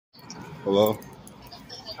Hello?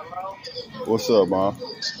 Hello? What's up, Mom?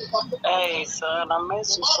 Hey, son, I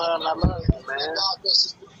miss you, son. I love you, man.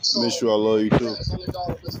 Miss you, I love you too.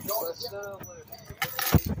 What's good with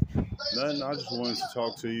it? Nothing, I just wanted to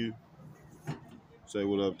talk to you, say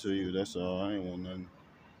what up to you. That's all. I ain't want nothing.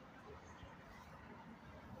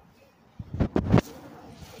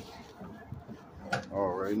 I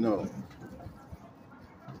already know.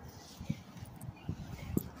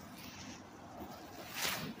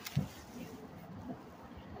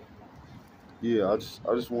 Yeah, I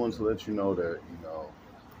just wanted to let you know that,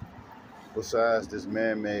 besides this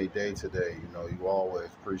man made day today, you always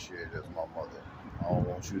appreciate it as my mother. I don't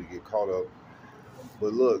want you to get caught up.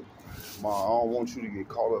 But look, Ma, I don't want you to get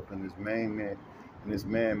caught up in this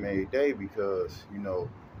man made day because,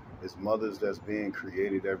 it's mothers that's being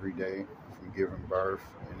created every day from giving birth,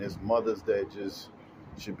 and it's mothers that just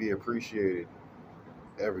should be appreciated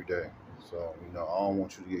every day. So, I don't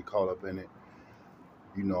want you to get caught up in it.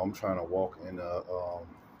 I'm trying to walk in a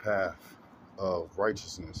path of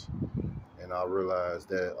righteousness, and I realize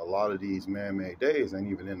that a lot of these man-made days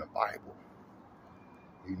ain't even in the Bible.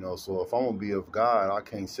 So if I'm gonna be of God, I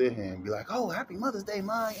can't sit here and be like, "Oh, Happy Mother's Day,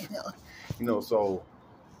 Mom." So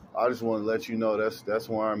I just want to let you know that's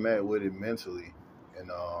where I'm at with it mentally,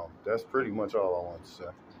 and that's pretty much all I want to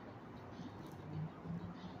say.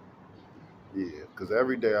 Yeah, because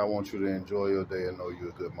every day I want you to enjoy your day and know you're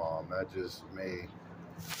a good mom. Not just May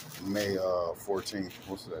 14th.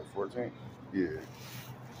 What's that? 14th? Yeah,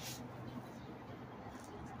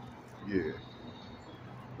 yeah.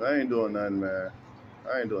 I ain't doing nothing, man.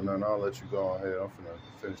 I ain't doing nothing. I'll let you go on ahead. I'm finna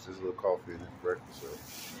finish this little coffee and this breakfast. So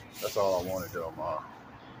that's all I want to do, mom.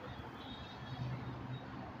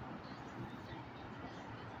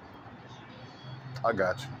 I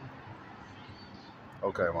got you.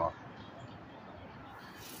 Okay, mom.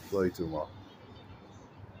 Love you too, mom.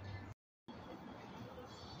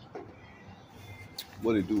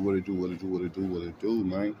 What it do? What it do? What it do? What it do? What it do,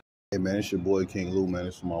 man? Hey, man, it's your boy King Lou, man.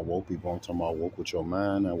 It's for my woke people. I'm talking about woke with your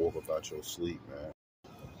mind and woke about your sleep, man.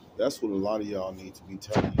 That's what a lot of y'all need to be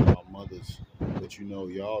telling y'all mothers. That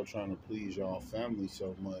y'all trying to please y'all family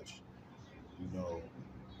so much, you know,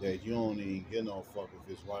 that you don't even get no fuck if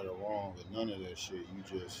it's right or wrong or none of that shit.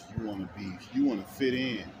 You want to fit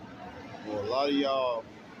in. Well, a lot of y'all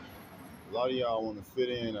want to fit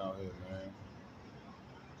in out here, man.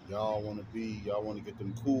 Y'all want to get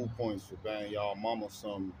them cool points for buying y'all mama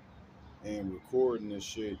something and recording this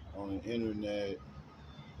shit on the internet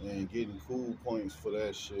and getting cool points for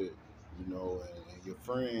that shit, and your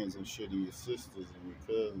friends and shit, and your sisters and your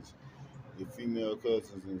cousins, your female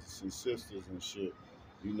cousins and sisters and shit,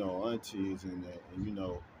 aunties and that, and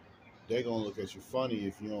they gonna look at you funny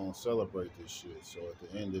if you don't celebrate this shit. So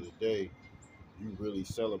at the end of the day, you really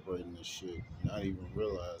celebrating this shit, not even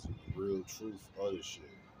realizing the real truth of this shit.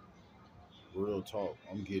 Real talk.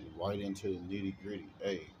 I'm getting right into the nitty gritty.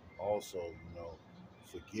 Hey, also,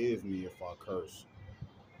 forgive me if I curse.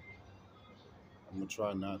 I'm gonna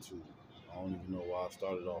try not to. I don't even know why I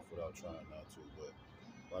started off without trying not to, but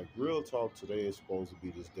like real talk, today is supposed to be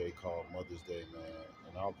this day called Mother's Day, man.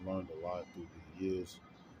 And I've learned a lot through the years,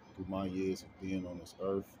 through my years of being on this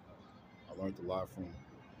earth. I learned a lot from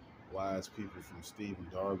wise people, from Stephen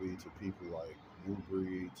Darby to people like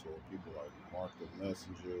Newbury to people like Mark the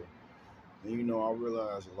Messenger. And I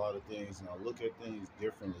realize a lot of things, and I look at things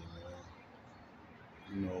differently,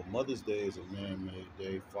 man. Mother's Day is a man-made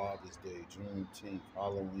day. Father's Day, Juneteenth,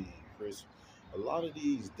 Halloween, Christmas. A lot of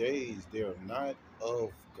these days, they are not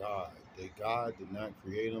of God. God did not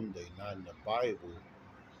create them. They're not in the Bible.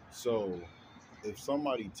 So, if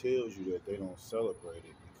somebody tells you that they don't celebrate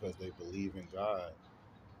it because they believe in God,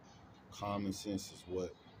 common sense is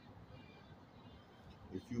what?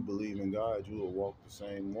 If you believe in God, you will walk the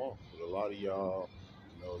same walk. But a lot of y'all,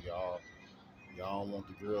 y'all don't want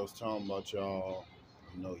the girls talking about y'all.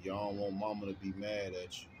 Y'all don't want mama to be mad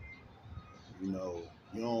at you. You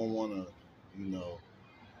don't want to, you know,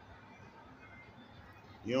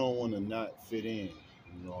 you don't want to not fit in.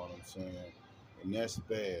 You know what I'm saying? And that's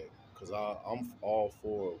bad because I'm all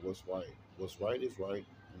for what's right. What's right is right,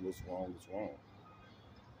 and what's wrong is wrong.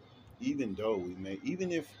 Even though we may, even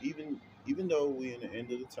though we in the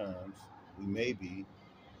end of the times, we may be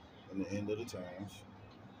in the end of the times,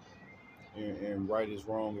 and right is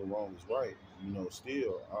wrong and wrong is right.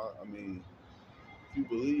 Still, I mean, if you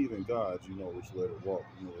believe in God, you know which way to walk.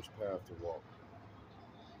 You know which path to walk.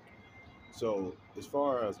 So as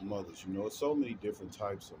far as mothers, it's so many different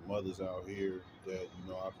types of mothers out here that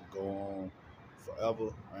I can go on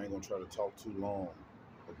forever. I ain't gonna try to talk too long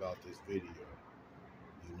about this video,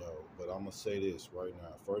 but I'm gonna say this right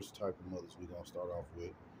now. First type of mothers we're gonna start off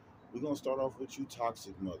with We're gonna start off with you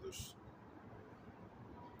toxic mothers.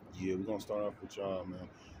 Yeah, we're gonna start off with y'all, man.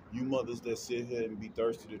 You mothers that sit here and be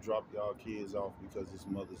thirsty to drop y'all kids off because it's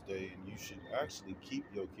Mother's Day, and you should actually keep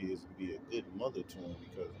your kids and be a good mother to them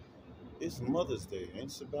because it's Mother's Day, and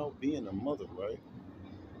it's about being a mother, right?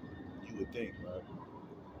 You would think,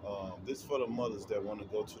 right? This for the mothers that want to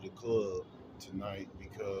go to the club tonight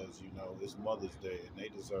because it's Mother's Day and they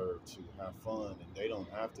deserve to have fun and they don't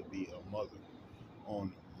have to be a mother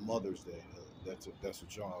on Mother's Day. That's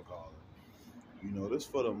what y'all call it. This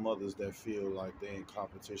for the mothers that feel like they in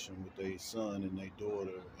competition with their son and their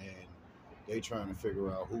daughter, and they trying to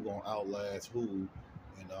figure out who gonna outlast who,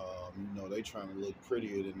 and they trying to look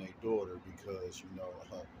prettier than their daughter because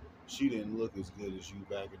she didn't look as good as you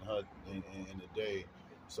back in her in the day.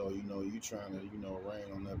 So you trying to rain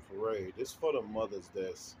on that parade. This for the mothers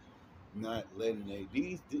that's not letting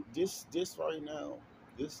this right now,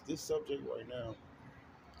 this subject right now.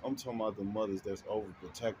 I'm talking about the mothers that's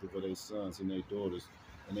overprotective of their sons and their daughters,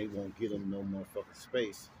 and they won't get them no motherfucking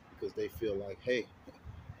space because they feel like, hey,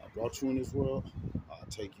 I brought you in this world, I'll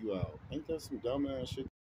take you out. Ain't that some dumbass shit?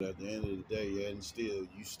 At the end of the day, yeah, and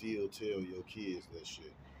you still tell your kids that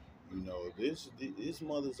shit. This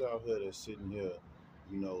mothers out here that's sitting here,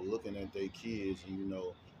 looking at their kids, and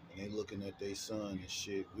they looking at their son and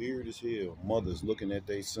shit. Weird as hell. Mothers looking at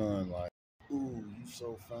their son like, ooh, you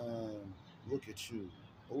so fine. Look at you.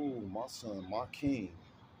 Ooh, my son, my king,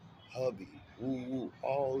 hubby. Ooh, ooh,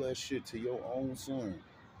 all that shit to your own son.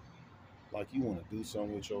 Like you want to do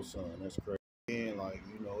something with your son. That's crazy. And like,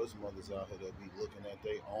 it's mothers out here that be looking at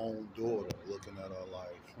their own daughter, looking at her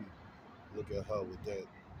like, look at her with that,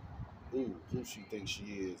 ooh, who she thinks she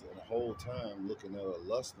is, and the whole time looking at her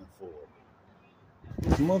lusting for her.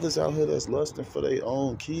 There's mothers out here that's lusting for their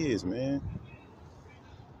own kids, man.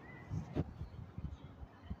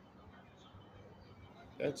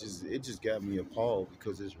 It just got me appalled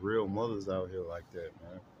because there's real mothers out here like that,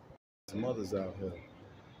 man. There's mothers out here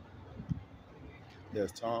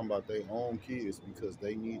that's talking about their own kids because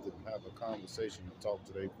they need to have a conversation to talk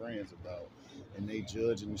to their friends about, and they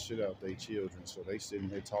judging the shit out their children. So they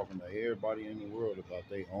sitting here talking to everybody in the world about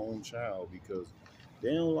their own child because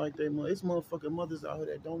they don't like their mother. It's motherfucking mothers out here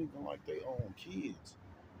that don't even like their own kids.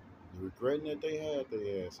 They're regretting that they had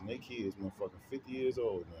their ass, and their kids motherfucking 50 years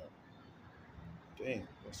old now. Damn,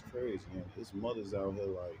 that's crazy, man. His mothers out here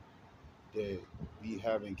like that be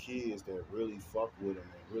having kids that really fuck with them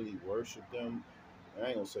and really worship them. And I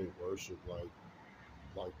ain't gonna say worship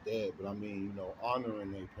like that, but I mean,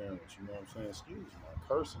 honoring their parents. You know what I'm saying? Excuse me, I'm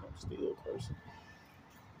cursing. I'm still cursing.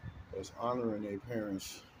 That's honoring their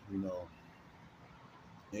parents, and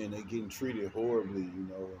they getting treated horribly,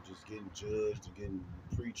 and just getting judged and getting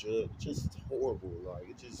prejudged. Just horrible. Like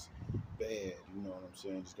it's just bad. You know what I'm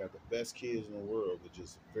saying? Just got the best kids in the world, but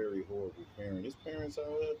just very horrible parent. There's parents out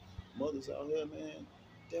here, mothers out here, man,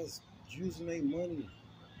 that's using their money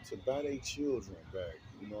to buy their children back.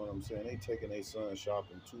 You know what I'm saying? They taking their son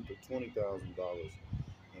shopping $20,000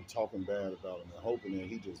 and talking bad about him and hoping that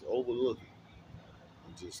he just overlook it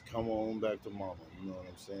and just come on back to mama. You know what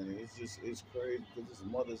I'm saying? It's crazy because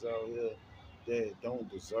there's mothers out here that don't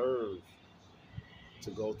deserve to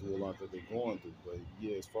go through a lot that they're going through. But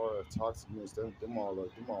yeah, as far as toxicness, them all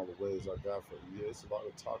the ways I got for you. Yeah, it's a lot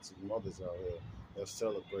of toxic mothers out here that's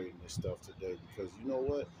celebrating this stuff today because you know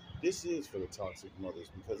what? This is for the toxic mothers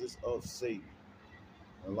because it's of Satan.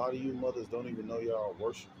 And a lot of you mothers don't even know y'all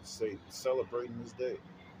worshiping Satan, celebrating this day.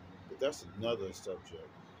 But that's another subject.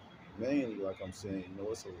 Mainly, like I'm saying,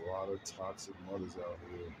 it's a lot of toxic mothers out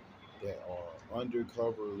here that are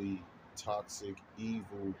undercoverly toxic,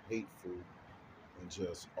 evil, hateful, and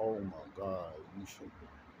just, oh my God, you should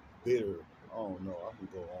bitter. I don't know. I can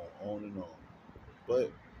go on and on.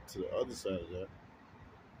 But to the other side of that,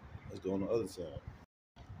 let's go on the other side.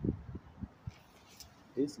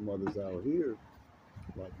 It's mothers out here,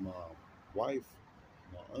 like my wife,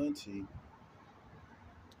 my auntie,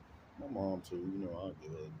 my mom too. I'll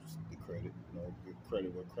give her just the credit. Give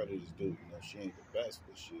credit where credit is due. She ain't the best,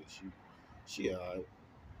 but she alright.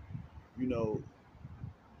 You know,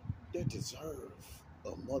 they deserve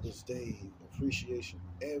a Mother's Day appreciation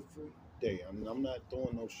every day. I mean, I'm not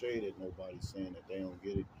throwing no shade at nobody saying that they don't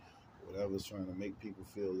get it, whatever's trying to make people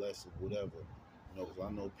feel less or whatever. Because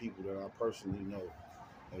I know people that I personally know,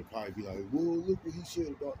 they probably be like, "Whoa, look what he said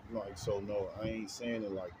about," like. So no, I ain't saying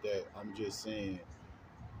it like that. I'm just saying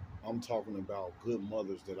I'm talking about good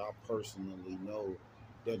mothers that I personally know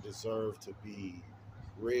that deserve to be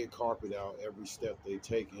red carpet out every step they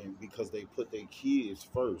take in because they put their kids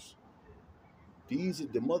first. These are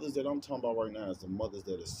the mothers that I'm talking about right now. Is the mothers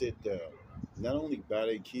that sit there, not only buy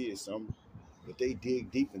their kids some, but they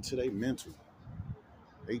dig deep into their mental.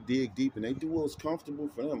 They dig deep and they do what's comfortable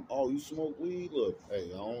for them. Oh, you smoke weed? Look,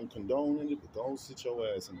 hey, I don't condone it, but don't sit your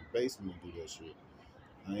ass in the basement and do that shit.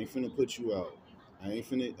 I ain't finna put you out. I ain't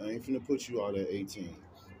finna put you out at 18.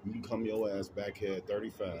 You come your ass back here at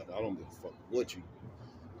 35. I don't give a fuck what you do.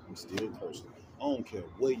 I'm still cursing. I don't care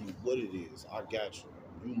what it is. I got you.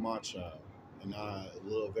 You my child. And I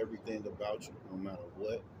love everything about you, no matter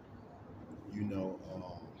what. You know,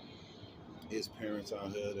 it's parents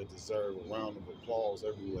out here that deserve a round of applause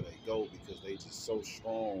everywhere they go because they just so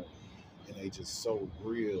strong and they just so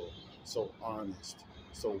real, so honest,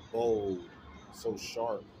 so bold, so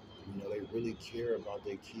sharp. You know, they really care about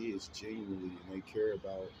their kids genuinely, and they care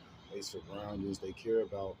about their surroundings. They care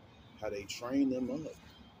about how they train them up.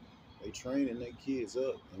 They training their kids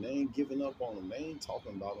up, and they ain't giving up on them. They ain't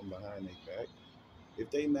talking about them behind their back. If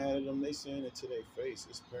they mad at them, they saying it to their face.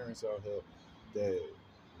 It's parents out here that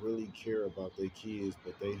really care about their kids,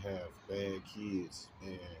 but they have bad kids,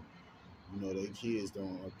 and you know, their kids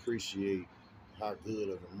don't appreciate how good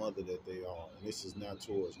of a mother that they are. And this is not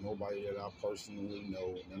towards nobody that I personally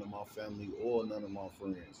know, none of my family or none of my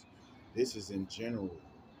friends. This is in general.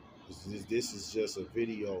 This is just a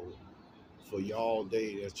video for y'all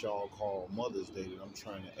day that y'all call Mother's Day that I'm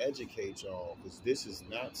trying to educate y'all, because this is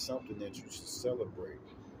not something that you should celebrate.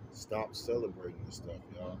 Stop celebrating this stuff,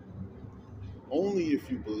 y'all. Only if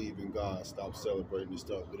you believe in God, stop celebrating this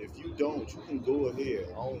stuff. But if you don't, you can go ahead.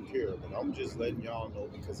 I don't care. But I'm just letting y'all know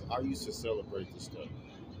because I used to celebrate this stuff.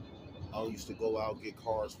 I used to go out, get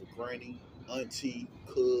cards for granny, auntie,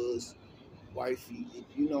 cuz, wifey.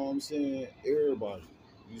 You know what I'm saying? Everybody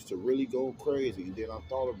used to really go crazy. And then I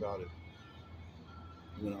thought about it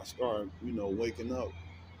when I started, waking up.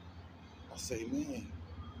 I say, man,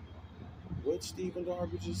 what Stephen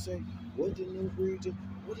Darby just say? What did New Breed just?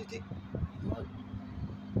 What did they? Like,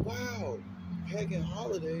 wow, pagan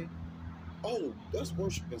holiday. Oh, that's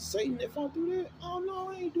worshiping Satan if I do that? Oh,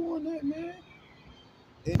 no, I ain't doing that, man.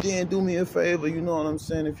 And then do me a favor, you know what I'm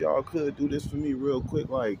saying? If y'all could do this for me real quick,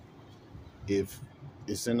 like, if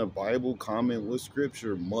it's in the Bible, comment with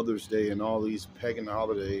scripture, Mother's Day and all these pagan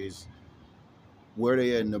holidays, where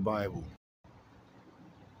they at in the Bible?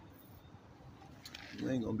 You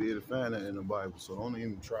ain't gonna be able to find that in the Bible, so don't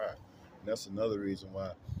even try. And that's another reason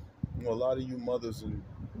why, a lot of you mothers and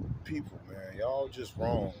people, man, y'all just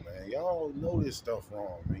wrong, man. Y'all know this stuff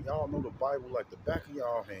wrong, man. Y'all know the Bible like the back of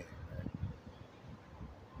y'all hand, man.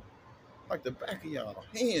 Like the back of y'all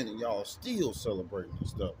hand, and y'all still celebrating this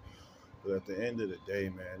stuff. But at the end of the day,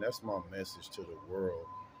 man, that's my message to the world.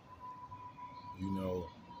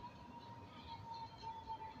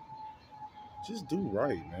 Just do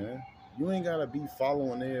right, man. You ain't gotta be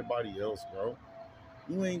following everybody else, bro.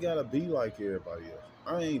 You ain't gotta be like everybody else.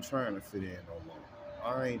 I ain't trying to fit in no more.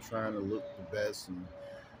 I ain't trying to look the best, and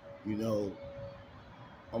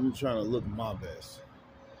I'm trying to look my best.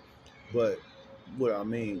 But what I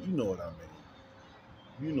mean, you know what I mean.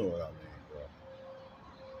 You know what I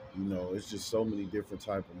mean, bro. It's just so many different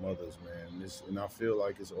type of mothers, man. And I feel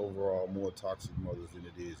like it's overall more toxic mothers than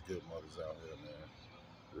it is good mothers out here, man.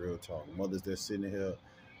 Real talk. Mothers that's sitting here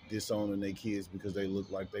disowning their kids because they look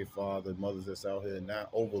like their father. Mothers that's out here not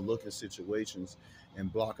overlooking situations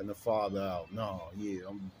and blocking the father out. No, yeah,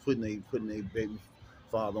 I'm putting a baby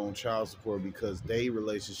father on child support because their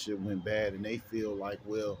relationship went bad and they feel like,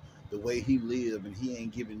 well, the way he lived and he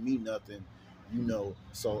ain't giving me nothing,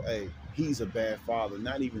 so hey, he's a bad father,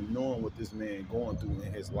 not even knowing what this man going through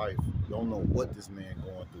in his life. Don't know what this man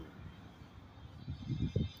going through.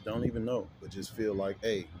 Don't even know, but just feel like,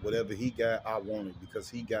 hey, whatever he got, I want it because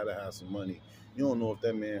he got to have some money. You don't know if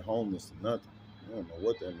that man homeless or nothing. You don't know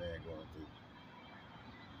what that man going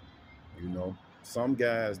through. Some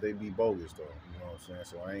guys, they be bogus, though. You know what I'm saying?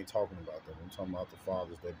 So I ain't talking about them. I'm talking about the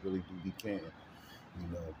fathers that really do be caring,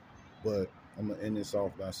 But I'm going to end this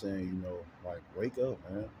off by saying, like, wake up,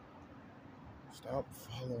 man. Stop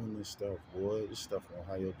following this stuff, boy. This stuff gonna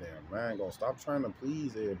have your damn mind gonna stop trying to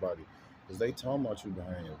please everybody. Because they talking about you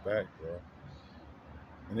behind your back, bro.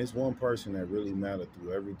 And it's one person that really mattered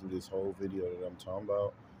through this whole video that I'm talking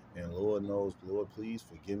about. And Lord knows, Lord, please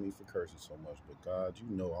forgive me for cursing so much. But God,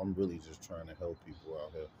 I'm really just trying to help people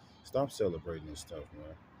out here. Stop celebrating this stuff,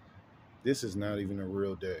 man. This is not even a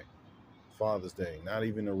real day. Father's Day, not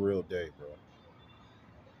even a real day, bro.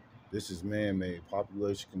 This is man-made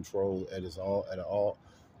population control at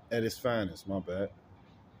its finest. My bad.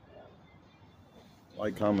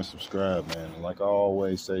 Like, comment, subscribe, man. And like I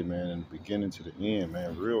always say, man, in the beginning to the end,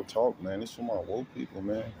 man, real talk, man. It's for my woke people,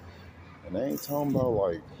 man. And I ain't talking about,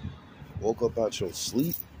 like, woke up out your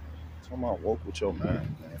sleep. I'm talking about woke with your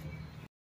mind, man.